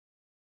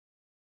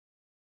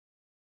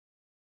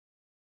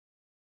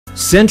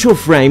Central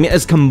frame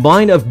is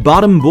combined of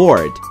bottom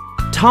board,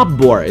 top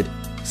board,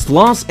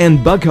 slots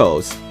and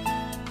buckles.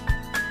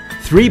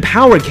 3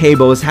 power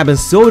cables have been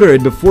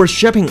soldered before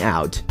shipping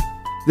out.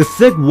 The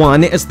thick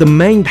one is the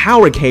main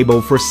power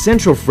cable for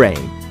central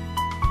frame.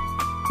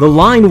 The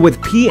line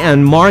with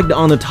PM marked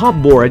on the top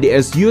board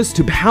is used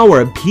to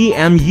power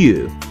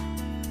PMU.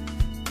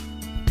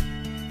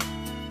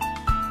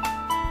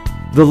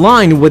 The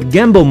line with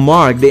gimbal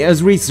marked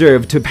is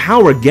reserved to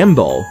power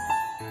gimbal.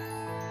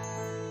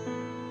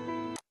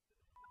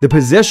 The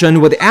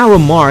position with arrow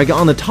mark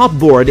on the top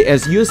board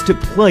is used to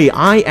play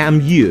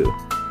IMU.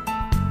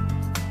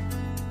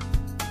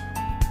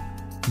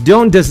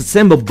 Don't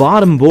disassemble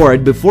bottom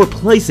board before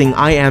placing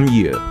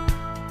IMU.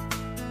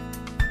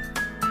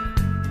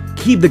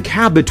 Keep the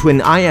cap between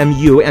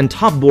IMU and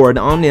top board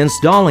on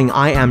installing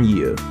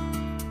IMU.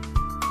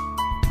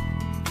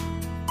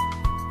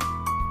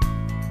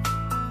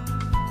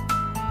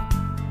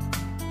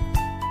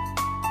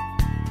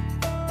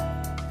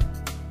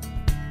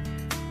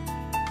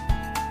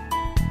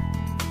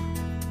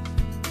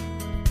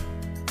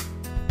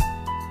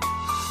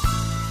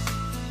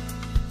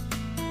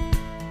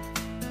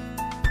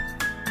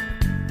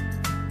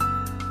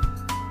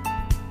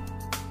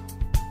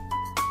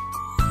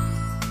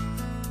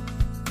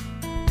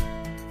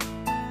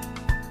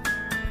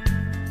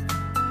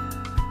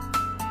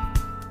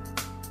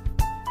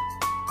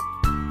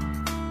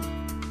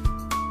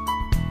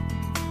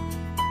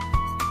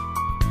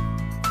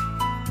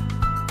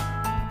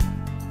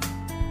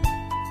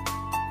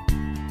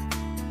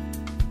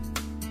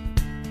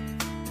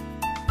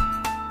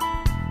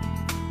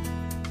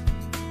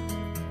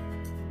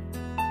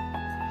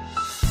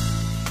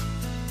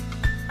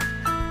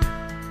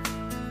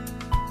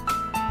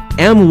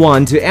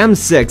 M1 to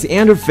M6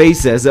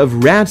 interfaces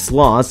of red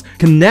slots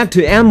connect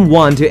to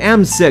M1 to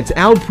M6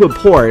 output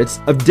ports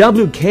of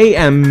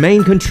WKM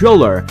main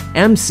controller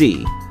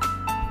MC.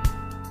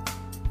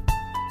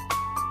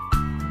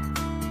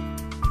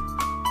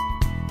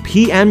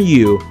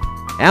 PMU,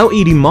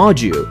 LED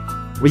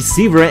module,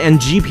 receiver and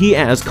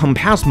GPS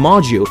compass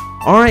module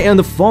are in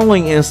the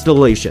following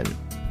installation.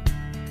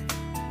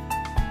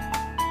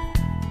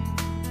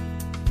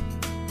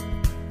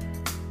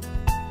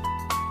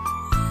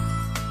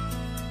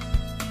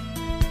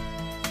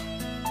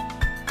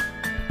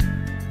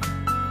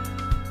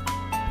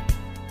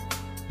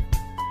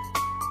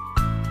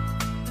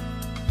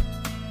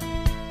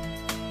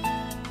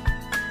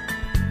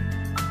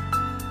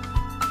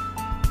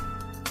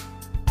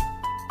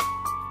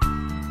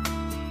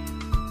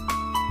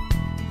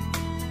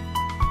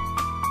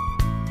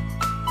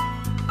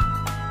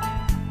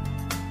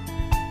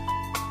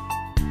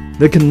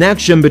 The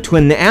connection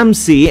between the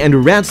MC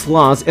and red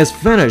slots is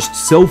finished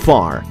so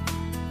far.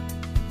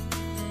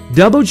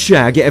 Double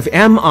check if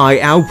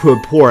MI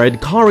output port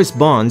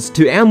corresponds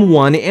to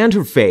M1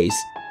 interface,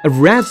 a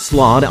red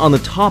slot on the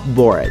top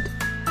board.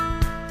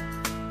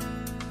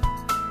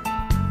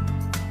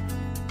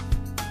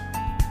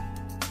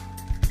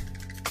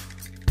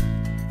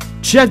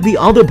 Check the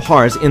other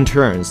parts in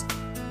turns.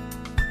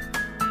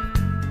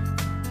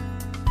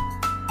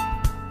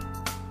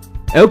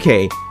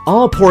 Okay,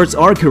 all ports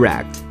are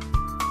correct.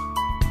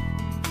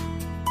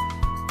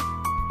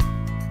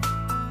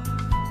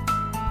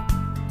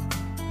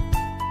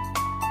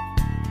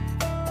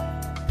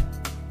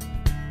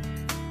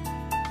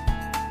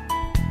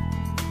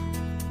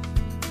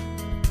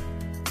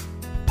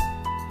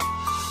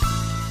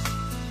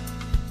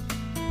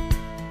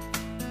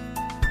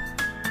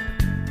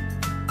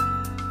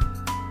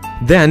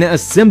 Then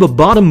assemble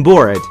bottom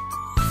board.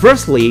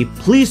 Firstly,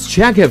 please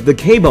check if the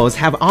cables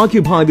have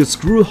occupied the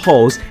screw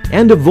holes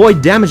and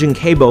avoid damaging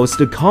cables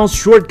to cause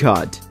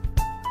shortcut.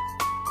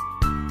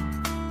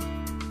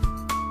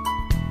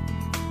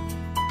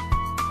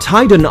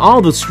 Tighten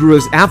all the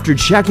screws after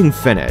checking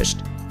finished.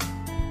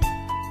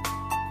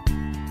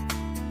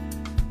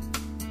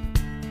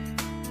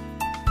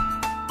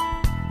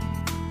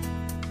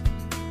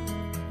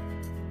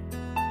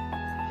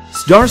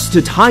 Starts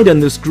to tighten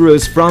the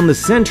screws from the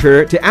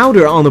center to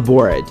outer on the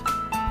board.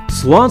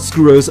 Slot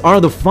screws are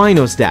the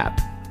final step.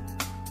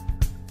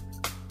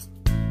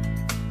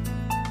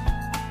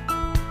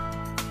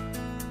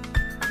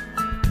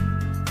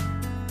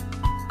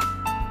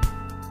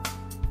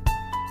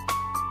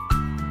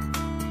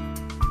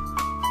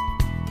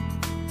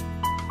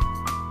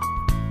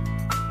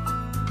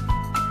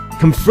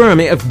 Confirm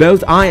if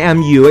both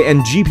IMU and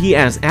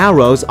GPS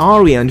arrows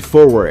orient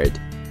forward.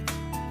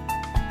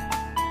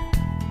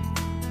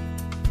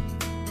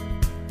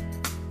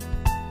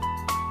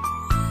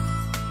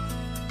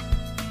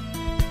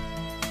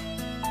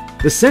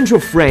 The central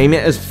frame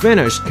is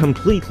finished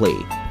completely.